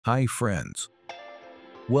Hi friends,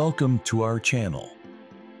 welcome to our channel.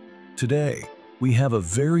 Today, we have a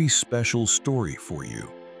very special story for you.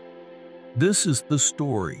 This is the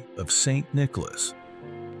story of Saint Nicholas.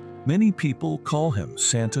 Many people call him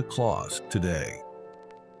Santa Claus today.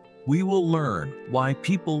 We will learn why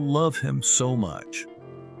people love him so much.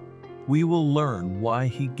 We will learn why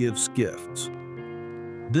he gives gifts.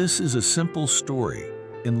 This is a simple story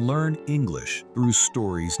and learn English through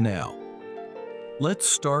stories now. Let's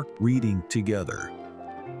start reading together.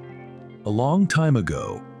 A long time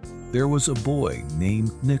ago, there was a boy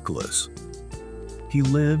named Nicholas. He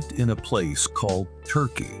lived in a place called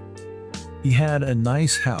Turkey. He had a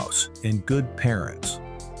nice house and good parents.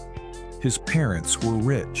 His parents were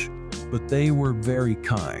rich, but they were very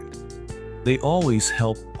kind. They always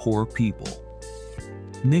helped poor people.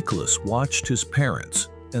 Nicholas watched his parents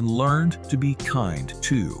and learned to be kind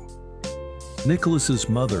too. Nicholas's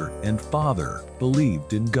mother and father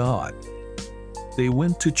believed in God. They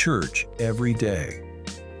went to church every day.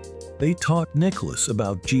 They taught Nicholas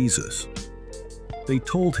about Jesus. They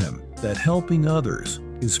told him that helping others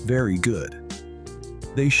is very good.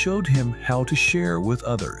 They showed him how to share with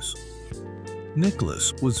others.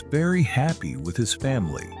 Nicholas was very happy with his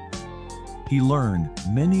family. He learned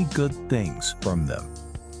many good things from them.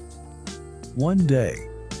 One day,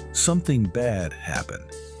 something bad happened.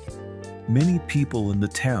 Many people in the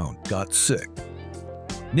town got sick.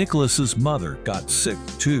 Nicholas's mother got sick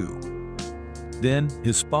too. Then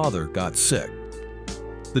his father got sick.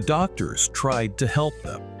 The doctors tried to help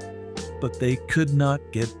them, but they could not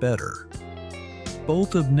get better.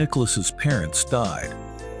 Both of Nicholas's parents died.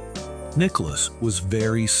 Nicholas was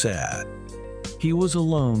very sad. He was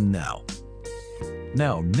alone now.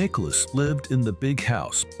 Now Nicholas lived in the big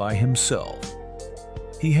house by himself.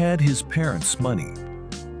 He had his parents' money.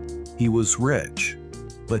 He was rich,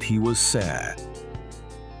 but he was sad.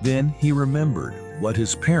 Then he remembered what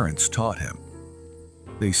his parents taught him.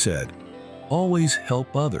 They said, "Always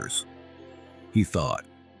help others." He thought,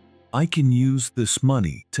 "I can use this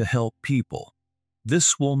money to help people.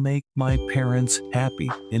 This will make my parents happy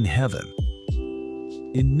in heaven."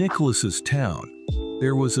 In Nicholas's town,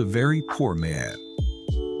 there was a very poor man.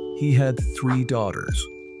 He had 3 daughters.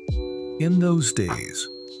 In those days,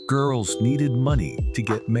 girls needed money to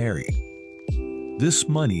get married. This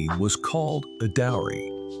money was called a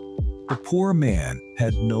dowry. The poor man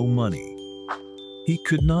had no money. He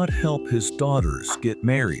could not help his daughters get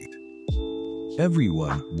married.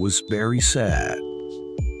 Everyone was very sad.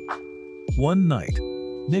 One night,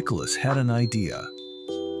 Nicholas had an idea.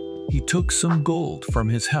 He took some gold from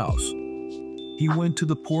his house. He went to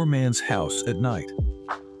the poor man's house at night.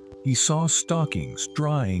 He saw stockings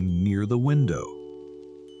drying near the window.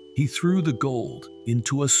 He threw the gold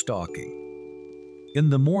into a stocking. In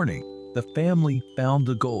the morning, the family found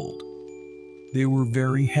the gold. They were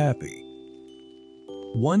very happy.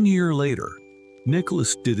 1 year later,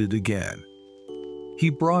 Nicholas did it again. He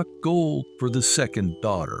brought gold for the second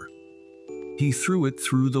daughter. He threw it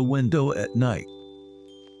through the window at night.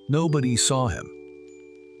 Nobody saw him.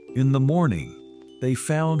 In the morning, they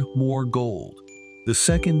found more gold. The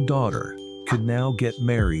second daughter could now get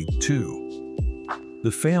married too.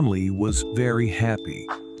 The family was very happy.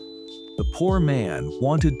 The poor man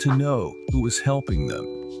wanted to know who was helping them.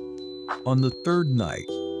 On the third night,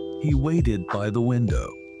 he waited by the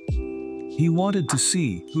window. He wanted to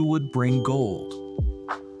see who would bring gold.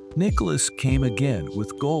 Nicholas came again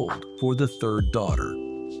with gold for the third daughter.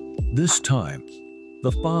 This time,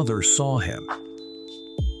 the father saw him.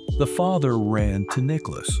 The father ran to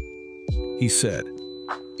Nicholas. He said,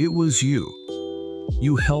 "It was you.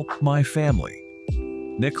 You helped my family."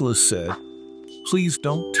 Nicholas said, "Please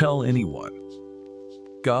don't tell anyone.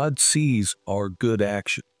 God sees our good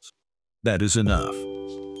actions. That is enough."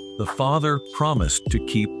 The father promised to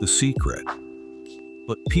keep the secret.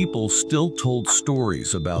 But people still told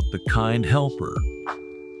stories about the kind helper.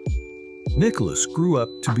 Nicholas grew up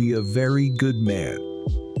to be a very good man.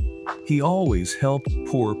 He always helped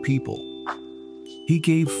poor people. He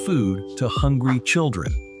gave food to hungry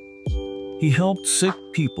children. He helped sick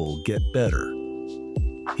people get better.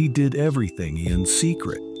 He did everything in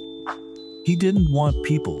secret. He didn't want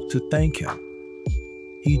people to thank him.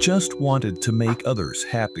 He just wanted to make others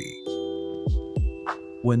happy.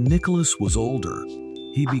 When Nicholas was older,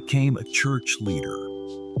 he became a church leader.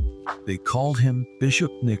 They called him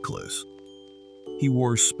Bishop Nicholas. He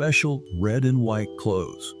wore special red and white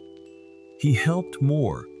clothes. He helped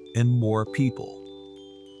more and more people.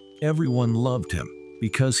 Everyone loved him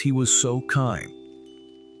because he was so kind.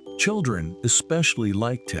 Children especially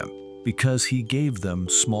liked him because he gave them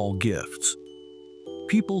small gifts.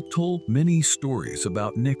 People told many stories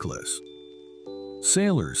about Nicholas.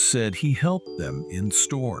 Sailors said he helped them in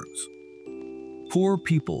storms. Poor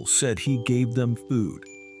people said he gave them food.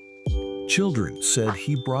 Children said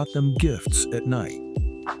he brought them gifts at night.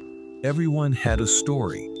 Everyone had a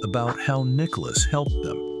story about how Nicholas helped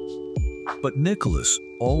them. But Nicholas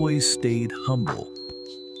always stayed humble.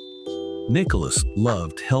 Nicholas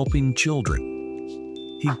loved helping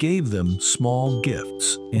children. He gave them small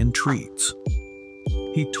gifts and treats.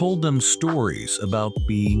 He told them stories about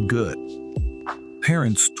being good.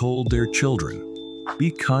 Parents told their children,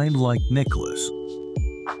 "Be kind like Nicholas."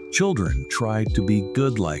 Children tried to be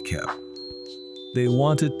good like him. They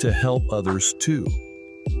wanted to help others too.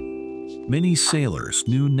 Many sailors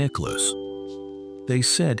knew Nicholas. They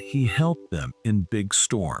said he helped them in big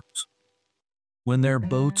storms. When their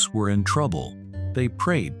boats were in trouble, they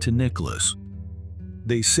prayed to Nicholas.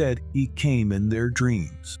 They said he came in their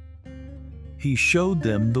dreams. He showed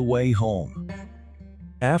them the way home.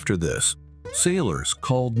 After this, sailors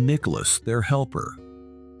called Nicholas their helper.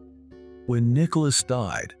 When Nicholas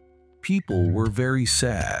died, people were very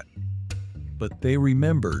sad, but they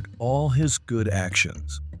remembered all his good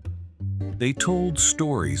actions. They told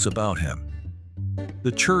stories about him.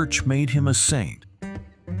 The church made him a saint.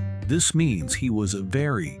 This means he was a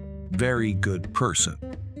very, very good person.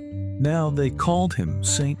 Now they called him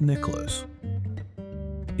Saint Nicholas.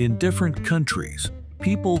 In different countries,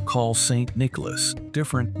 people call Saint Nicholas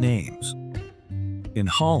different names. In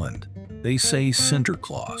Holland, they say Santa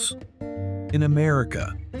Claus. In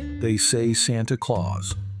America, they say Santa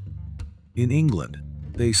Claus. In England,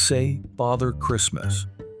 they say Father Christmas.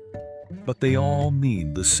 But they all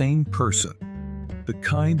mean the same person, the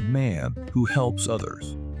kind man who helps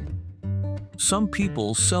others. Some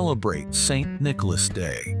people celebrate Saint Nicholas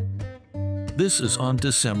Day. This is on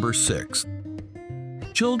December 6th.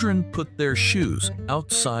 Children put their shoes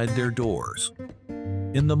outside their doors.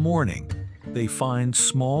 In the morning, they find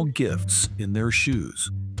small gifts in their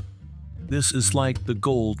shoes. This is like the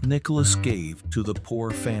gold Nicholas gave to the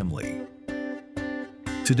poor family.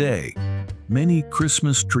 Today, many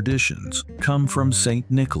Christmas traditions come from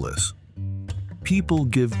Saint Nicholas. People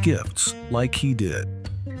give gifts like he did.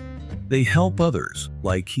 They help others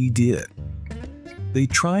like he did. They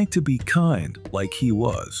try to be kind like he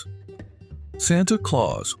was. Santa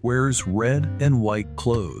Claus wears red and white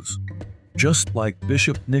clothes, just like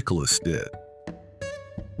Bishop Nicholas did.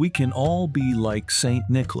 We can all be like Saint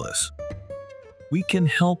Nicholas. We can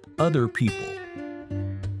help other people.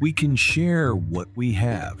 We can share what we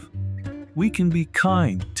have. We can be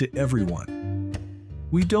kind to everyone.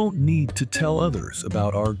 We don't need to tell others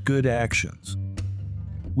about our good actions.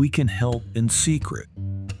 We can help in secret,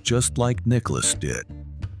 just like Nicholas did.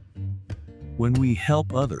 When we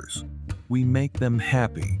help others, we make them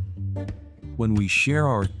happy. When we share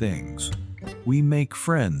our things, we make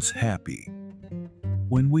friends happy.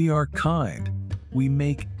 When we are kind, we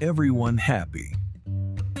make everyone happy.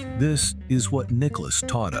 This is what Nicholas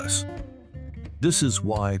taught us. This is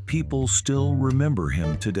why people still remember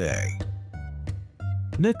him today.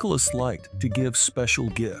 Nicholas liked to give special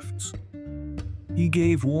gifts. He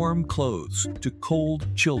gave warm clothes to cold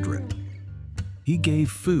children. He gave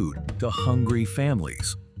food to hungry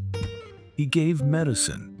families. He gave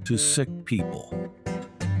medicine to sick people.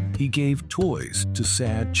 He gave toys to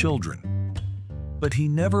sad children. But he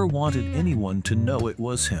never wanted anyone to know it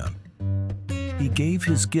was him. He gave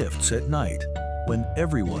his gifts at night when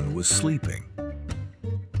everyone was sleeping.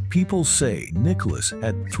 People say Nicholas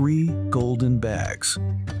had 3 golden bags.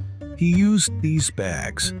 He used these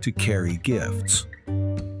bags to carry gifts.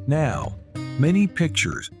 Now, many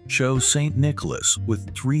pictures show Saint Nicholas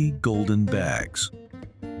with 3 golden bags.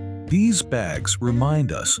 These bags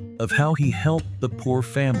remind us of how he helped the poor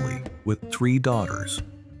family with 3 daughters.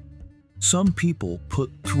 Some people put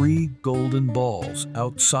 3 golden balls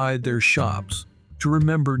outside their shops to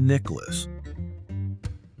remember Nicholas.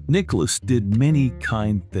 Nicholas did many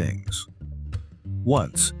kind things.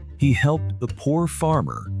 Once, he helped the poor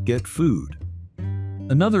farmer get food.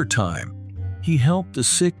 Another time, he helped a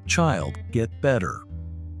sick child get better.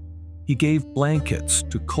 He gave blankets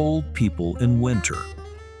to cold people in winter.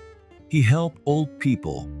 He helped old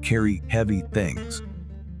people carry heavy things.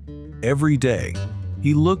 Every day,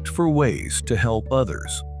 he looked for ways to help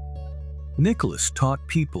others. Nicholas taught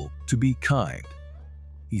people to be kind.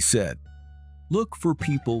 He said, "Look for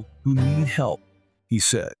people who need help." He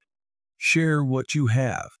said, "Share what you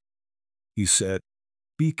have." He said,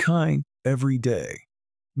 "Be kind every day."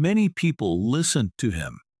 Many people listened to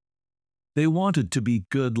him. They wanted to be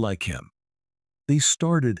good like him. They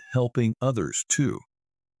started helping others too.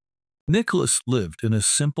 Nicholas lived in a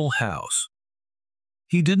simple house.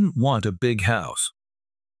 He didn't want a big house.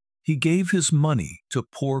 He gave his money to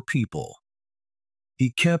poor people.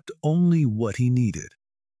 He kept only what he needed.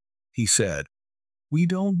 He said, "We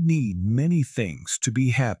don't need many things to be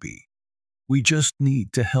happy. We just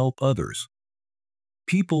need to help others."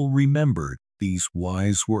 People remembered these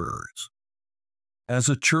wise words. As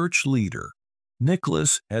a church leader,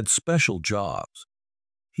 Nicholas had special jobs.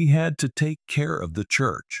 He had to take care of the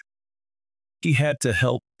church. He had to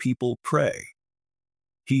help people pray.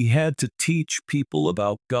 He had to teach people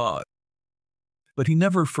about God. But he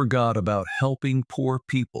never forgot about helping poor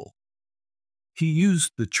people. He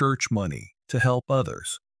used the church money to help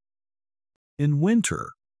others. In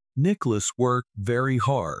winter, Nicholas worked very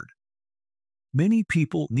hard. Many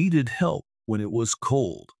people needed help when it was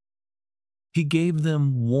cold. He gave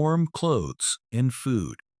them warm clothes and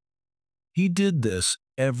food. He did this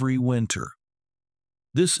every winter.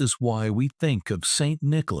 This is why we think of Saint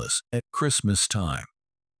Nicholas at Christmas time.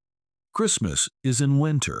 Christmas is in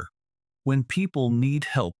winter, when people need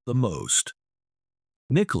help the most.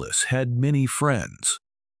 Nicholas had many friends.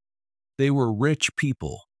 They were rich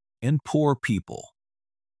people and poor people.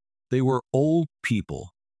 They were old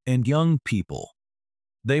people and young people.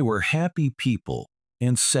 They were happy people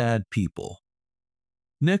and sad people.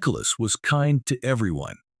 Nicholas was kind to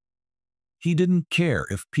everyone. He didn't care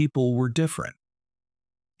if people were different.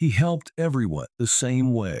 He helped everyone the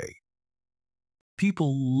same way.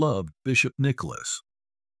 People loved Bishop Nicholas.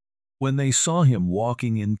 When they saw him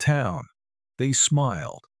walking in town, they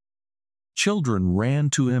smiled. Children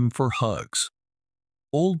ran to him for hugs.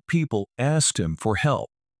 Old people asked him for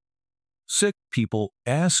help. Sick people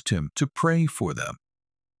asked him to pray for them.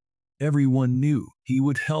 Everyone knew he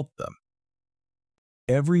would help them.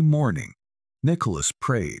 Every morning, Nicholas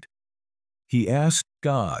prayed. He asked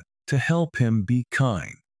God to help him be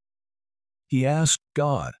kind. He asked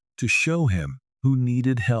God to show him who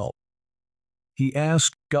needed help. He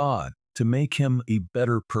asked God to make him a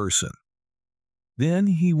better person. Then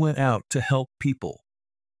he went out to help people.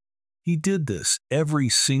 He did this every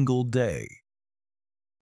single day.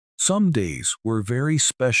 Some days were very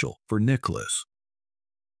special for Nicholas.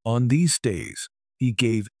 On these days, he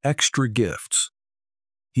gave extra gifts.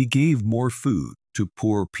 He gave more food to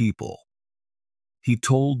poor people. He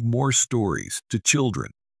told more stories to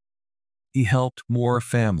children. He helped more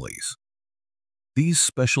families. These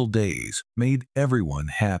special days made everyone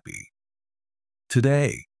happy.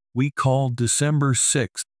 Today, we call December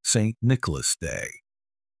 6th Saint Nicholas Day.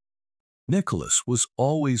 Nicholas was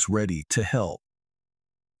always ready to help.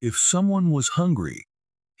 If someone was hungry,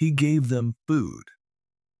 he gave them food.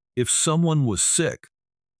 If someone was sick,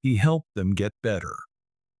 he helped them get better.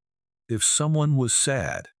 If someone was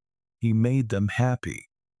sad, he made them happy.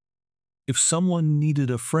 If someone needed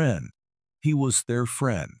a friend, he was their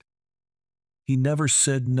friend. He never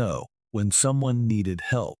said no when someone needed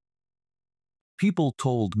help. People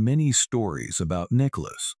told many stories about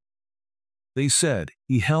Nicholas. They said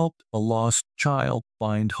he helped a lost child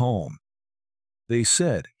find home. They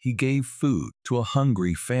said he gave food to a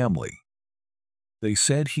hungry family. They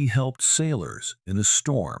said he helped sailors in a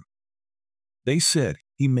storm. They said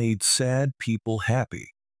he made sad people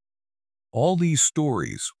happy. All these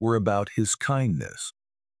stories were about his kindness.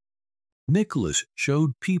 Nicholas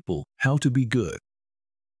showed people how to be good.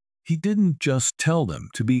 He didn't just tell them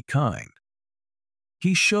to be kind.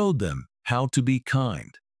 He showed them how to be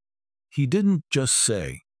kind. He didn't just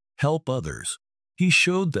say, "Help others." He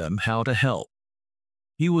showed them how to help.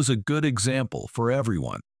 He was a good example for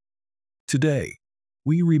everyone. Today,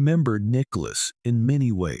 we remember Nicholas in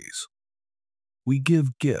many ways. We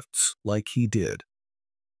give gifts like he did.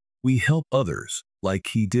 We help others like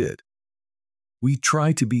he did. We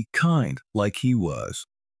try to be kind like he was.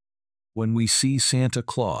 When we see Santa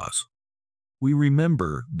Claus, we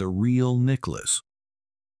remember the real Nicholas.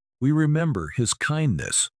 We remember his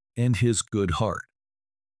kindness and his good heart.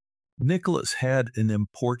 Nicholas had an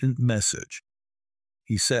important message.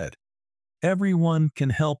 He said, "Everyone can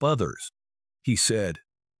help others." He said,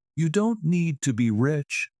 "You don't need to be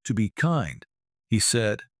rich to be kind." He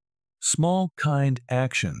said, "Small kind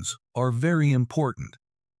actions are very important."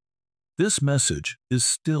 This message is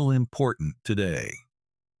still important today.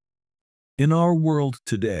 In our world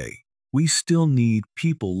today, we still need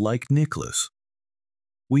people like Nicholas.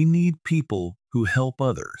 We need people who help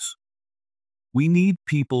others. We need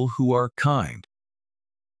people who are kind.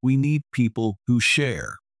 We need people who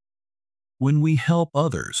share. When we help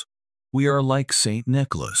others, we are like Saint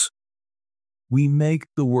Nicholas. We make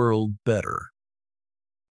the world better.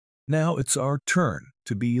 Now it's our turn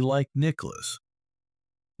to be like Nicholas.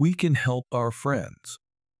 We can help our friends.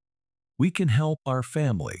 We can help our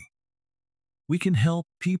family. We can help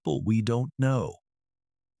people we don't know.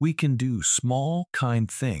 We can do small, kind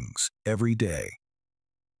things every day.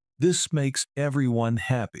 This makes everyone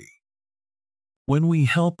happy. When we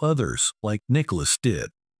help others like Nicholas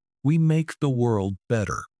did, we make the world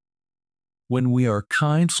better. When we are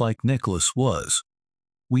kind like Nicholas was,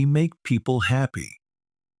 we make people happy.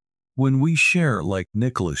 When we share like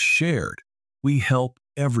Nicholas shared, we help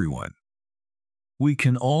everyone. We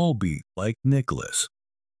can all be like Nicholas.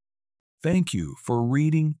 Thank you for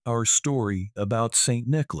reading our story about Saint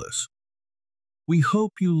Nicholas. We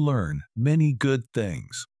hope you learn many good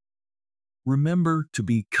things. Remember to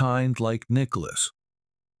be kind like Nicholas.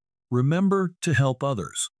 Remember to help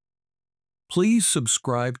others. Please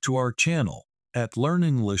subscribe to our channel at Learn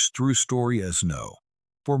English Through Story as No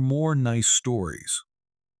for more nice stories.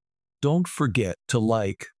 Don't forget to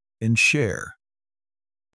like and share.